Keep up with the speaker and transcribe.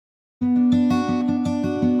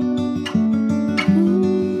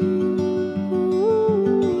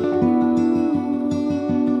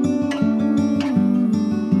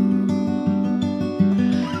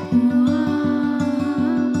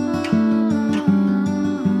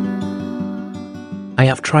I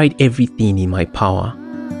have tried everything in my power.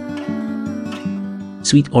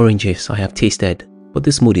 Sweet oranges I have tasted, but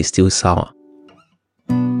this mood is still sour.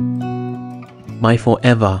 My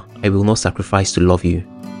forever I will not sacrifice to love you.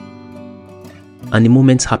 And the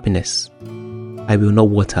moment's happiness I will not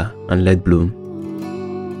water and let bloom.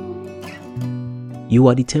 You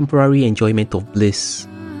are the temporary enjoyment of bliss.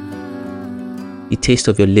 The taste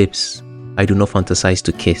of your lips I do not fantasize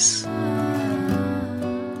to kiss.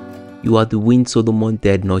 You are the wind Solomon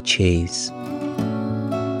dared not chase.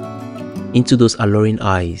 Into those alluring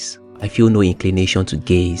eyes I feel no inclination to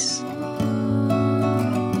gaze.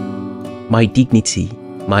 My dignity,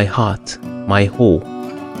 my heart, my whole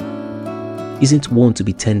isn't one to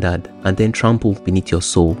be tendered and then trampled beneath your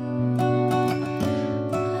soul.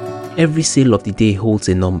 Every sail of the day holds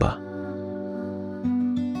a number.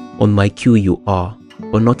 On my queue you are,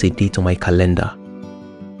 but not a date on my calendar.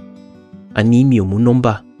 Animi o mu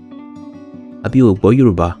number. Abi o gbo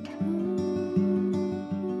Yoruba.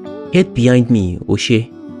 Head behind me, Oshe.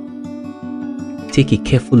 Take a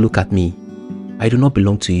careful look at me. I do not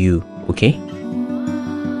belong to you, okay?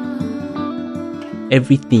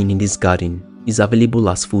 Everything in this garden is available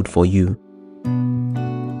as food for you.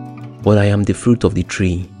 But I am the fruit of the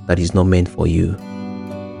tree that is not meant for you.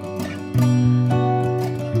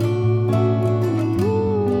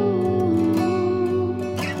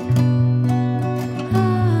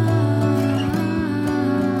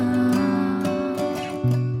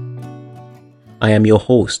 I am your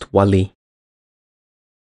host, Wale.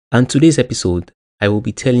 And today's episode, I will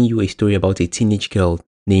be telling you a story about a teenage girl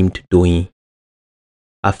named Doyin.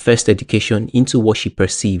 Her first education into what she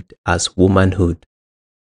perceived as womanhood,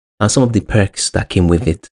 and some of the perks that came with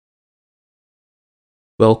it.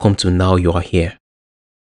 Welcome to Now You Are Here.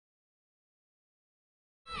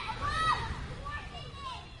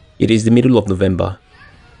 It is the middle of November.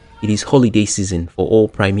 It is holiday season for all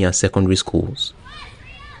primary and secondary schools,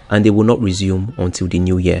 and they will not resume until the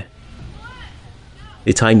new year.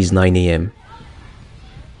 The time is 9 a.m.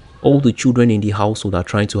 All the children in the household are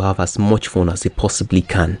trying to have as much fun as they possibly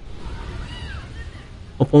can.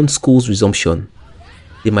 Upon school's resumption,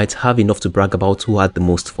 they might have enough to brag about who had the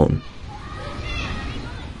most fun.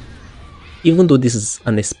 Even though this is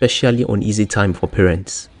an especially uneasy time for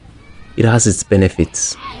parents, it has its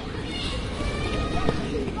benefits.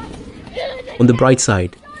 On the bright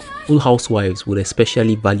side, all housewives would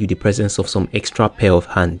especially value the presence of some extra pair of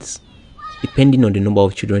hands, depending on the number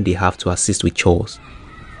of children they have to assist with chores.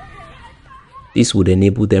 This would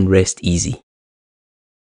enable them rest easy.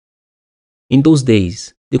 In those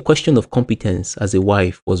days, the question of competence as a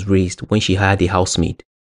wife was raised when she hired a housemaid.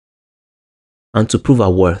 And to prove her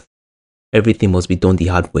worth, everything must be done the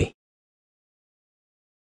hard way.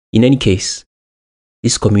 In any case,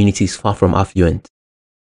 this community is far from affluent.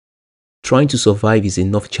 Trying to survive is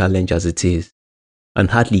enough challenge as it is,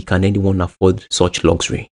 and hardly can anyone afford such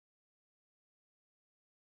luxury.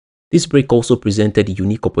 This break also presented a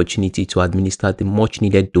unique opportunity to administer the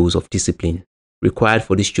much-needed dose of discipline required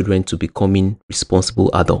for these children to becoming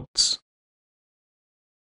responsible adults.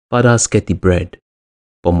 Fathers get the bread,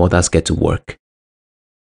 but mothers get to work.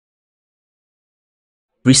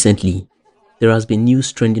 Recently, there has been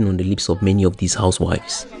news trending on the lips of many of these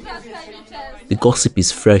housewives. The gossip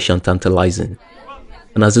is fresh and tantalizing,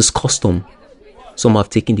 and as is custom, some have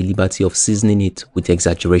taken the liberty of seasoning it with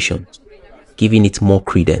exaggeration, giving it more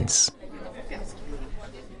credence.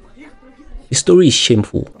 The story is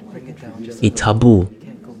shameful, a taboo,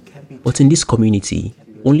 but in this community,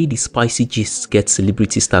 only the spicy gists get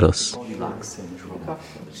celebrity status.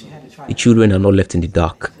 The children are not left in the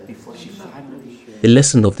dark. The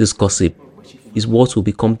lesson of this gossip is what will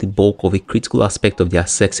become the bulk of a critical aspect of their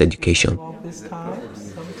sex education.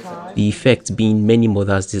 The effect being many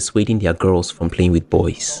mothers dissuading their girls from playing with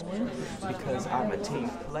boys.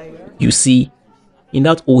 You see, in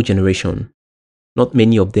that old generation, not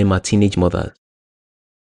many of them are teenage mothers.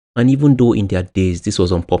 And even though in their days this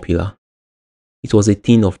was unpopular, it was a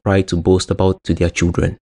thing of pride to boast about to their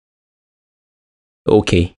children.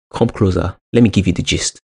 Okay, come closer. Let me give you the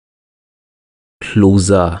gist.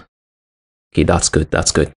 Closer. Okay, that's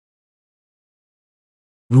good.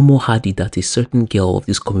 Rumor had it that a certain girl of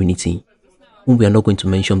this community, whom we are not going to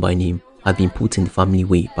mention by name, had been put in the family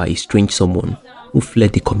way by a strange someone who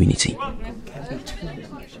fled the community.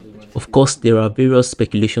 Of course, there are various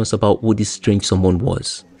speculations about who this strange someone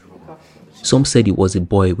was. Some said it was a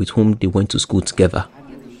boy with whom they went to school together.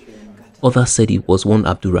 Others said it was one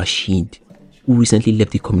Abdul Rashid, who recently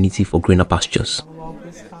left the community for greener pastures.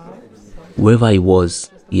 Whoever he was,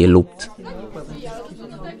 he eloped.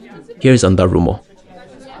 Here is another rumor.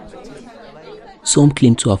 Some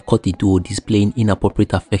claim to have caught the duo displaying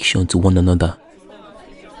inappropriate affection to one another.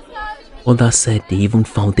 Others said they even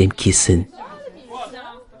found them kissing.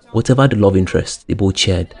 Whatever the love interest they both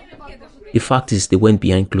shared, the fact is they went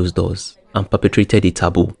behind closed doors and perpetrated a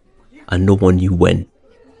taboo, and no one knew when.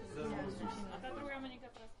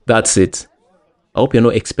 That's it. I hope you're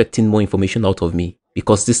not expecting more information out of me,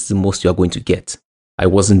 because this is the most you are going to get. I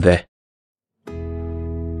wasn't there.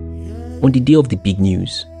 On the day of the big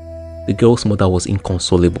news, the girl's mother was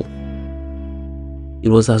inconsolable. It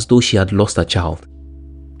was as though she had lost her child.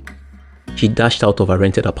 She dashed out of her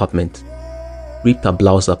rented apartment, ripped her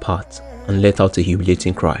blouse apart, and let out a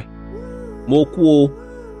humiliating cry. "Mokwo,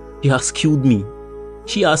 she has killed me.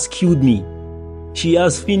 She has killed me. She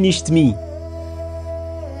has finished me,"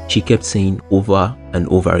 she kept saying over and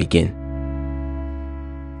over again.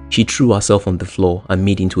 She threw herself on the floor and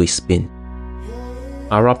made into a spin.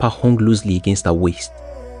 Her wrapper hung loosely against her waist,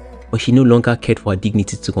 but she no longer cared for her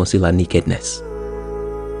dignity to conceal her nakedness.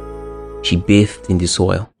 She bathed in the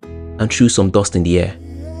soil and threw some dust in the air.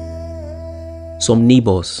 Some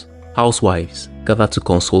neighbors, housewives, gathered to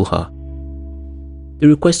console her. They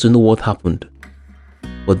request to know what happened,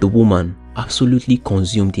 but the woman, absolutely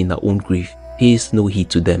consumed in her own grief, pays no heed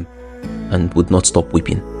to them and would not stop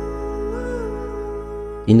weeping.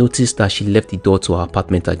 He noticed that she left the door to her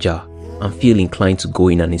apartment ajar and feel inclined to go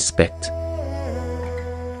in and inspect.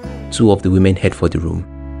 Two of the women head for the room.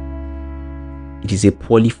 It is a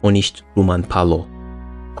poorly furnished room and parlor,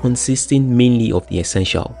 consisting mainly of the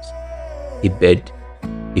essentials: a bed,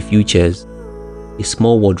 a few chairs, a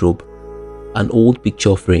small wardrobe, an old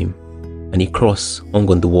picture frame, and a cross hung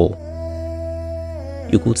on the wall.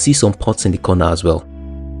 You could see some pots in the corner as well.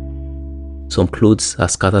 Some clothes are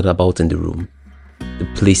scattered about in the room. The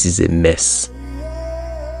place is a mess.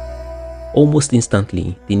 Almost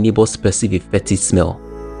instantly, the neighbors perceive a fetid smell.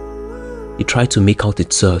 They try to make out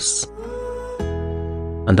its source.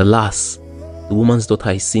 And alas, the woman's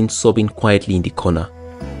daughter is seen sobbing quietly in the corner.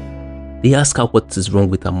 They ask her what is wrong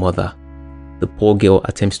with her mother. The poor girl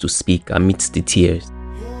attempts to speak amidst the tears,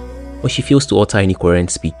 but she fails to utter any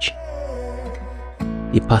coherent speech.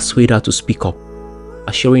 They persuade her to speak up,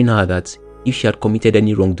 assuring her that if she had committed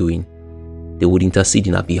any wrongdoing, they would intercede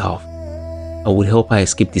in her behalf and would help her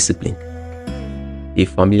escape discipline. A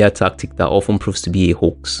familiar tactic that often proves to be a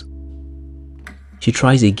hoax. She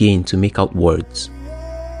tries again to make out words,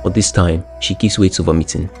 but this time she gives way to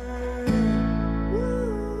vomiting.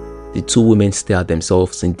 The two women stare at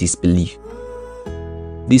themselves in disbelief.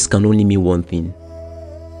 This can only mean one thing.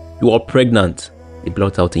 "You are pregnant," they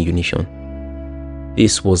blurt out in unison.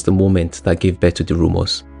 This was the moment that gave birth to the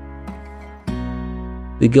rumors.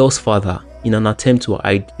 The girl's father, in an attempt to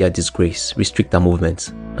hide their disgrace, restrict her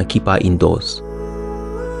movements and keep her indoors.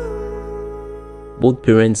 Both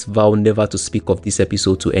parents vow never to speak of this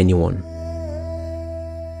episode to anyone.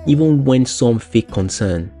 Even when some fake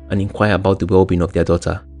concern and inquire about the well-being of their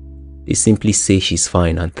daughter, they simply say she's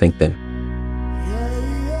fine and thank them.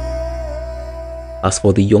 As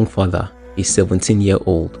for the young father, a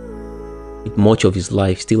 17-year-old, with much of his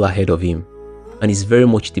life still ahead of him, and is very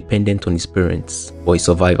much dependent on his parents for his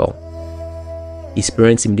survival. His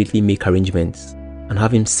parents immediately make arrangements and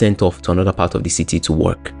have him sent off to another part of the city to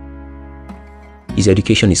work. His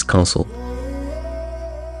education is cancelled.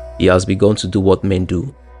 He has begun to do what men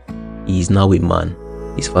do. He is now a man,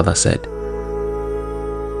 his father said.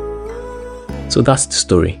 So that's the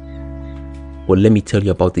story. But let me tell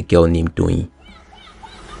you about the girl named Doyin.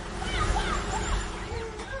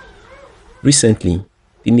 Recently,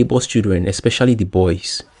 the neighbor's children, especially the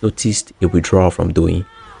boys, noticed a withdrawal from Doyin.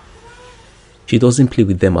 She doesn't play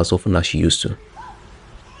with them as often as she used to.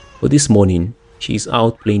 But this morning, she is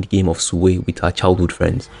out playing the game of Sway with her childhood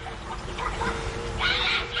friends.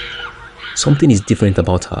 Something is different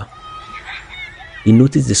about her. They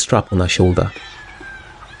notice the strap on her shoulder.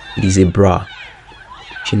 It is a bra.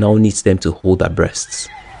 She now needs them to hold her breasts.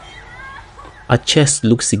 Her chest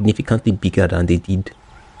looks significantly bigger than they did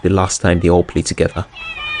the last time they all played together.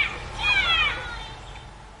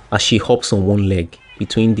 As she hops on one leg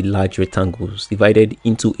between the large rectangles divided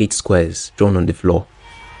into 8 squares drawn on the floor,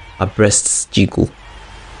 her breasts jiggle.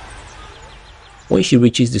 When she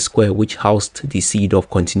reaches the square which housed the seed of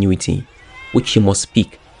continuity, which she must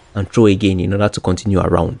pick and throw again in order to continue her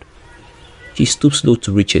round, she stoops low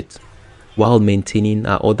to reach it, while maintaining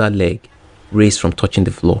her other leg raised from touching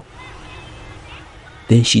the floor.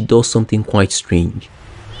 Then she does something quite strange.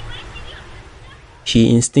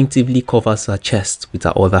 She instinctively covers her chest with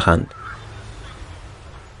her other hand.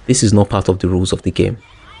 This is not part of the rules of the game,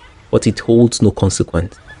 but it holds no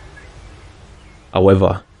consequence.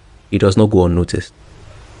 However, it does not go unnoticed.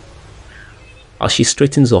 As she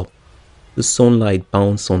straightens up, the sunlight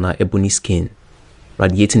bounces on her ebony skin,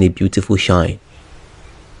 radiating a beautiful shine.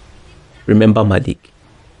 Remember Malik?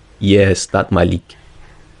 Yes, that Malik.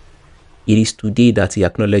 It is today that he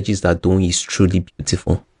acknowledges that Doyin is truly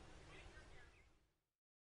beautiful.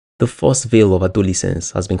 The first veil of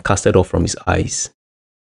adolescence has been casted off from his eyes.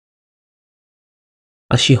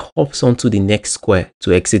 As she hops onto the next square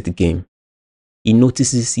to exit the game, he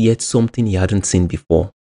notices yet something he hadn't seen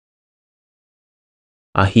before.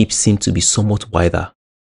 Her hips seem to be somewhat wider,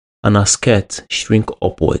 and her skirt shrink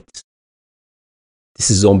upwards.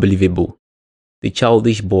 This is unbelievable. The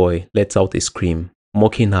childish boy lets out a scream,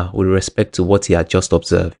 mocking her with respect to what he had just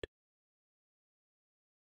observed.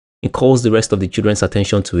 He calls the rest of the children's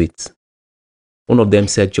attention to it. One of them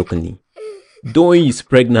said jokingly, "Doyin is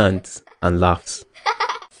pregnant," and laughs.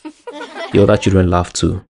 The other children laugh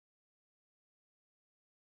too.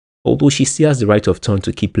 Although she still has the right of turn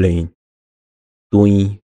to keep playing,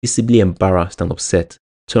 Doyin, visibly embarrassed and upset,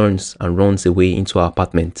 turns and runs away into her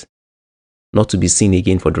apartment, not to be seen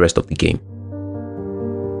again for the rest of the game.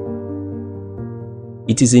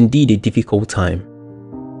 It is indeed a difficult time,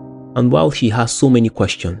 and while she has so many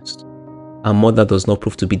questions, her mother does not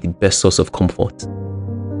prove to be the best source of comfort.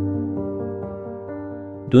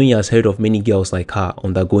 Doyin has heard of many girls like her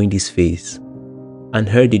undergoing this phase, and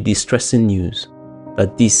heard the distressing news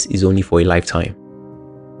that this is only for a lifetime.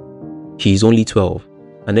 She is only 12,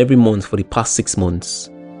 and every month for the past 6 months,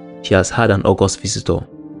 she has had an august visitor,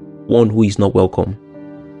 one who is not welcome,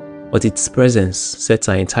 but its presence sets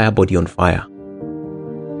her entire body on fire.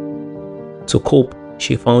 To cope,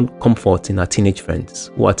 she found comfort in her teenage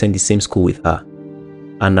friends who attend the same school with her,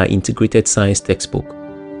 and her integrated science textbook,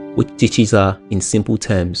 which teaches her in simple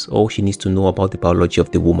terms all she needs to know about the biology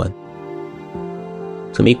of the woman.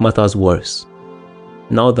 To make matters worse,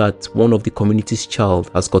 now that one of the community's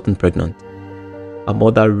child has gotten pregnant, her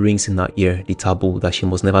mother rings in her ear the taboo that she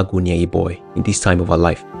must never go near a boy in this time of her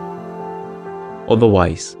life.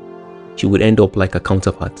 Otherwise, she would end up like a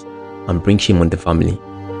counterpart and bring shame on the family.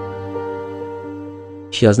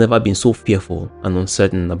 She has never been so fearful and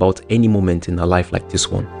uncertain about any moment in her life like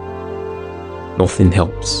this one. Nothing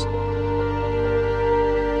helps.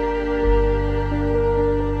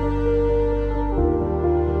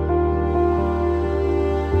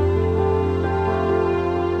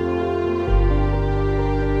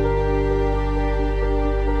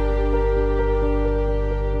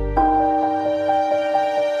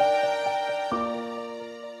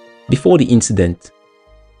 Before the incident,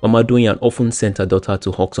 Mama Doyin often sent her daughter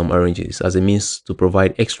to hawk some oranges as a means to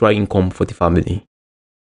provide extra income for the family.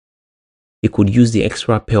 They could use the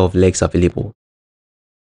extra pair of legs available.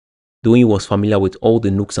 Doyin was familiar with all the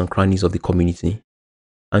nooks and crannies of the community,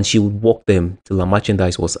 and she would walk them till her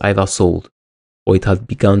merchandise was either sold or it had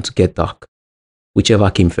begun to get dark, whichever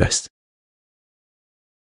came first.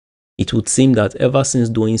 It would seem that ever since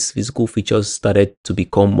Doyin's physical features started to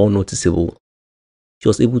become more noticeable, she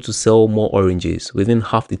was able to sell more oranges within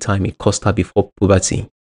half the time it cost her before puberty,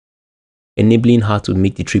 enabling her to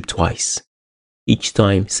make the trip twice, each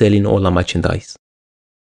time selling all her merchandise.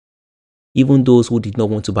 Even those who did not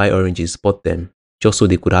want to buy oranges bought them just so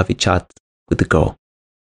they could have a chat with the girl.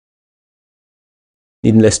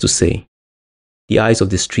 Needless to say, the eyes of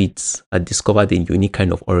the streets had discovered a unique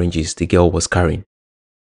kind of oranges the girl was carrying.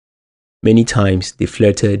 Many times they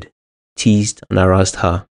flirted, teased, and harassed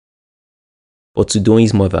her. But to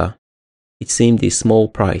Doyin's mother, it seemed a small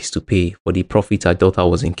price to pay for the profit her daughter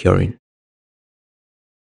was incurring.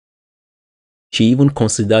 She even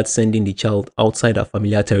considered sending the child outside her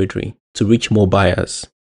familiar territory to reach more buyers.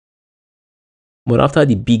 But after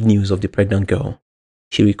the big news of the pregnant girl,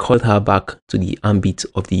 she recalled her back to the ambit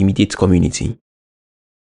of the immediate community,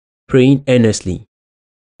 praying earnestly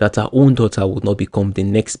that her own daughter would not become the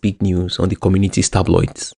next big news on the community's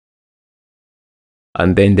tabloids.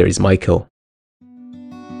 And then there is Michael.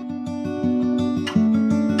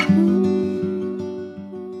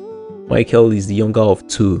 Michael is the younger of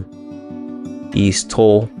two. He is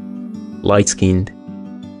tall, light-skinned.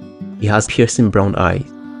 He has piercing brown eyes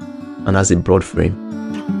and has a broad frame.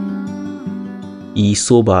 He is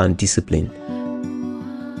sober and disciplined.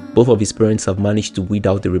 Both of his parents have managed to weed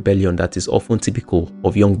out the rebellion that is often typical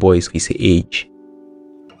of young boys of his age.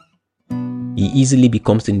 He easily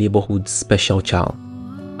becomes the neighborhood's special child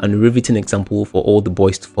and a riveting example for all the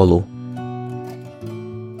boys to follow.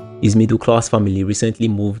 His middle-class family recently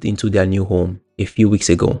moved into their new home a few weeks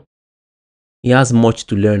ago. He has much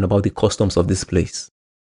to learn about the customs of this place,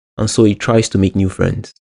 and so he tries to make new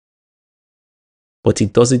friends. But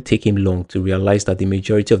it doesn't take him long to realize that the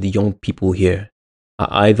majority of the young people here are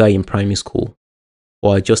either in primary school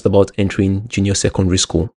or are just about entering junior secondary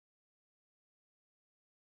school.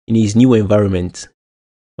 In his new environment,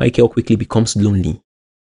 Michael quickly becomes lonely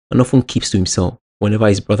and often keeps to himself whenever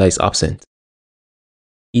his brother is absent.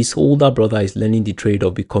 His older brother is learning the trade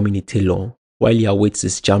of becoming a tailor while he awaits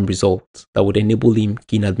his JAMB result that would enable him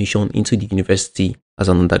gain admission into the university as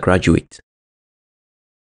an undergraduate.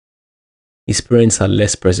 His parents are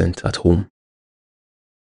less present at home,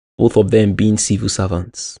 both of them being civil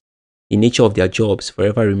servants, the nature of their jobs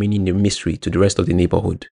forever remaining a mystery to the rest of the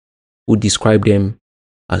neighborhood, who describe them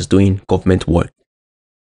as doing government work.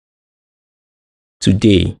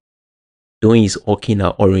 Today, Doyin is hawking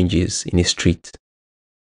her oranges in a street.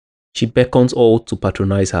 She beckons all to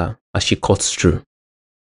patronize her as she cuts through.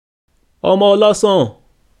 Ọmọ Ọlọ́sàn!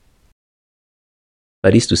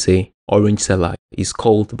 That is to say, orange seller is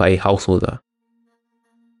called by a householder.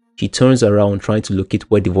 She turns around trying to locate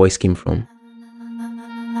where the voice came from.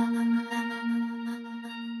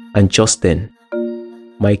 And just then,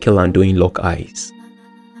 Michael and Doyin lock eyes.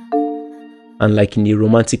 And like in a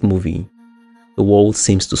romantic movie, the world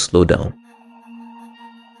seems to slow down.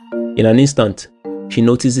 In an instant, she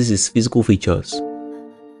notices his physical features,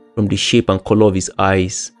 from the shape and color of his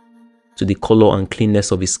eyes to the color and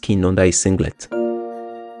cleanness of his skin under his singlet,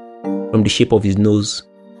 from the shape of his nose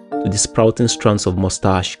to the sprouting strands of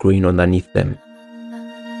mustache growing underneath them.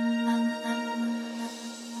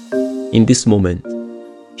 In this moment,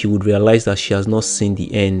 she would realize that she has not seen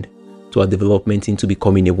the end to her development into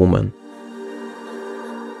becoming a woman.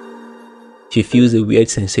 She feels a weird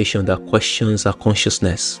sensation that questions her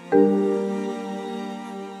consciousness.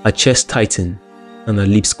 Her chest tightens and her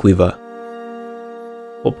lips quiver.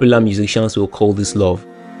 Popular musicians will call this love,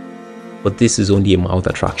 but this is only a mild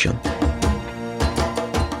attraction.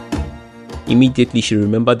 Immediately, she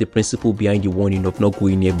remembered the principle behind the warning of not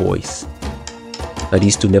going near boys, that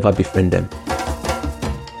is to never befriend them.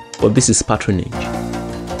 But this is patronage,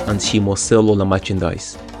 and she must sell all her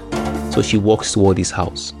merchandise, so she walks toward his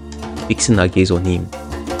house, fixing her gaze on him.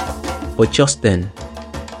 But just then,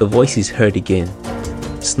 the voice is heard again,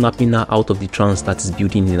 snapping her out of the trance that is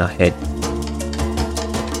building in her head.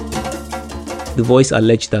 The voice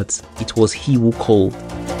alleged that it was he who called,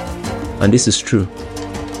 and this is true.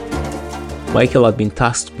 Michael had been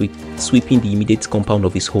tasked with sweeping the immediate compound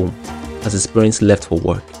of his home as his parents left for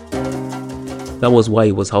work. That was why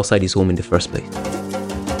he was outside his home in the first place.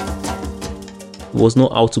 He was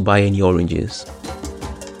not out to buy any oranges,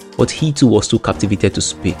 but he too was too captivated to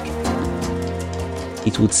speak.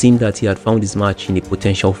 It would seem that he had found his match in a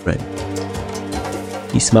potential friend.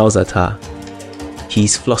 He smiles at her. She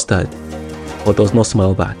is flustered, but does not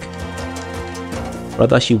smile back.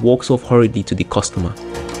 Rather, she walks off hurriedly to the customer.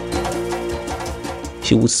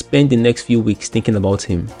 She would spend the next few weeks thinking about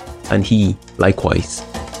him, and he, likewise.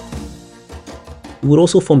 He would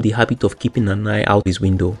also form the habit of keeping an eye out his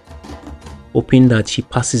window, hoping that she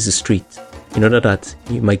passes the street in order that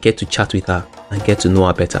he might get to chat with her and get to know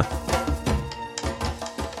her better.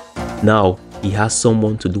 Now, he has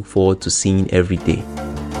someone to look forward to seeing every day.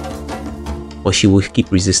 But she will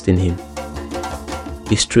keep resisting him.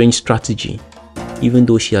 A strange strategy, even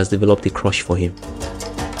though she has developed a crush for him.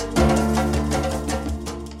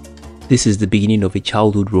 This is the beginning of a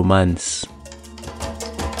childhood romance.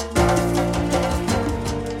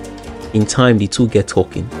 In time, the two get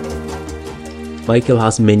talking. Michael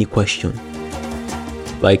has many questions,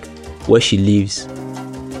 like where she lives,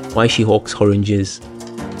 why she hawks oranges,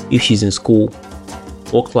 if she's in school,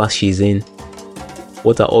 what class she's in,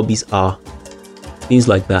 what her hobbies are, things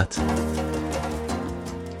like that.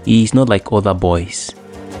 He is not like other boys.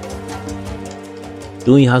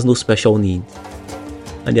 Doyin has no special needs,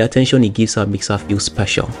 and the attention he gives her makes her feel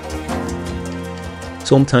special.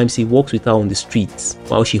 Sometimes he walks with her on the streets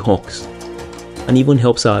while she hawks, and even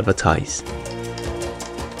helps her advertise.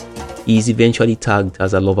 He is eventually tagged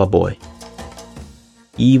as a lover boy.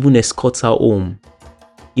 He even escorts her home,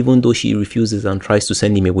 even though she refuses and tries to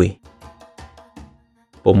send him away.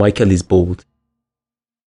 But Michael is bold.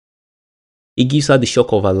 He gives her the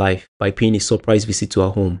shock of her life by paying a surprise visit to her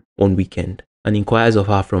home one weekend and inquires of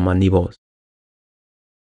her from her neighbors.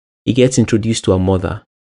 He gets introduced to her mother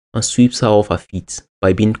and sweeps her off her feet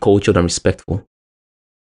by being cultured and respectful.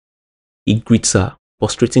 He greets her,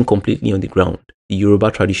 prostrating completely on the ground, the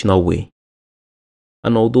Yoruba traditional way.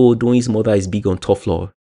 And although Doyin's mother is big on tough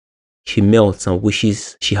love, she melts and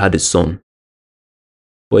wishes she had a son.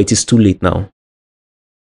 But it is too late now.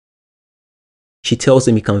 She tells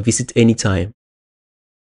him he can visit anytime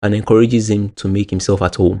and encourages him to make himself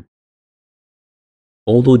at home.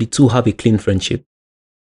 Although the two have a clean friendship,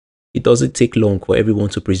 it doesn't take long for everyone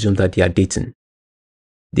to presume that they are dating.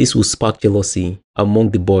 This will spark jealousy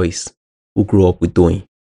among the boys who grew up with Doyin.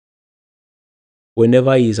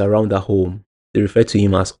 Whenever he is around at home, they refer to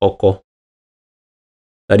him as Oko,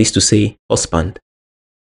 that is to say, husband.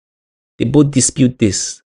 They both dispute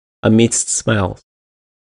this amidst smiles.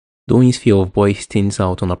 Doyin's fear of boys thins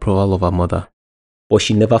out on approval of her mother, but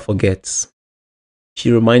she never forgets.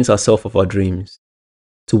 She reminds herself of her dreams,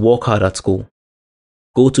 to work hard at school,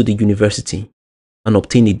 go to the university, and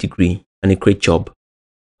obtain a degree and a great job,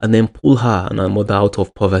 and then pull her and her mother out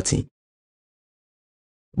of poverty.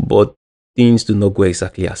 But things do not go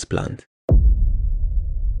exactly as planned.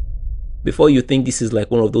 Before you think this is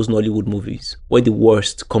like one of those Nollywood movies where the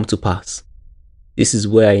worst come to pass, this is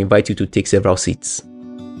where I invite you to take several seats.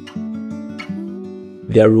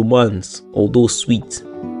 Their romance, although sweet,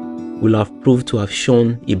 will have proved to have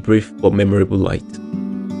shone a brief but memorable light.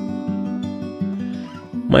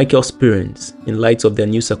 Michael's parents, in light of their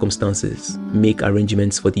new circumstances, make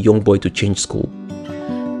arrangements for the young boy to change school.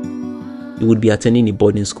 He would be attending a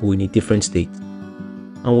boarding school in a different state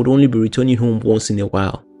and would only be returning home once in a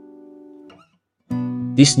while.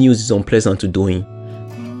 This news is unpleasant to Doyin.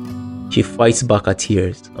 She fights back her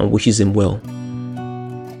tears and wishes him well.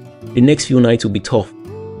 The next few nights will be tough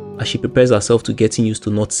as she prepares herself to getting used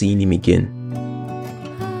to not seeing him again.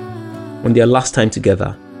 On their last time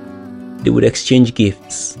together, they would exchange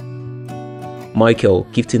gifts. Michael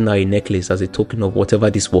gifting her a necklace as a token of whatever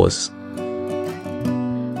this was,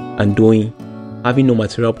 and Doyin, having no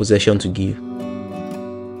material possession to give,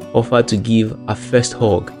 offered to give her first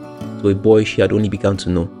hug to a boy she had only begun to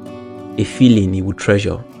know, a feeling he would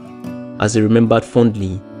treasure, as he remembered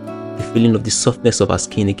fondly the feeling of the softness of her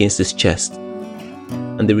skin against his chest,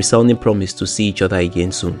 and the resounding promise to see each other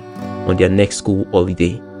again soon on their next school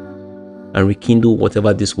holiday, and rekindle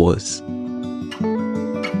whatever this was.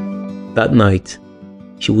 That night,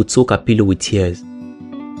 she would soak her pillow with tears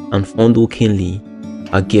and fondle keenly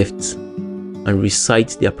her gifts and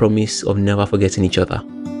recite their promise of never forgetting each other.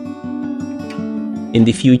 In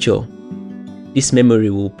the future, this memory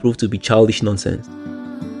will prove to be childish nonsense,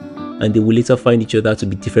 and they will later find each other to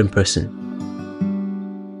be different persons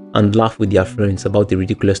and laugh with their friends about the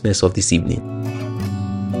ridiculousness of this evening.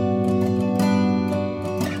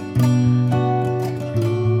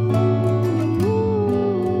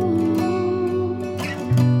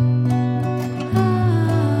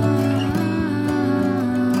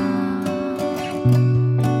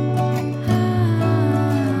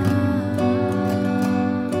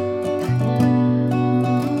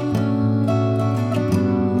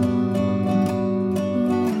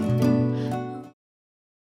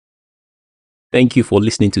 Thank you for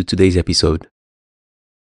listening to today's episode.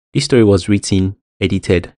 This story was written,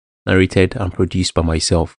 edited, narrated, and produced by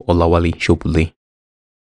myself, Olawale Shobule.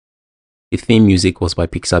 The theme music was by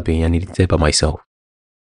Pixabay and edited by myself.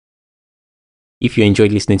 If you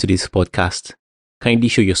enjoyed listening to this podcast, kindly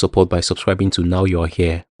show your support by subscribing to Now You're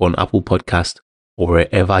Here on Apple Podcast or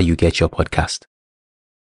wherever you get your podcast.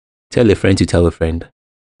 Tell a friend to tell a friend,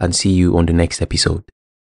 and see you on the next episode.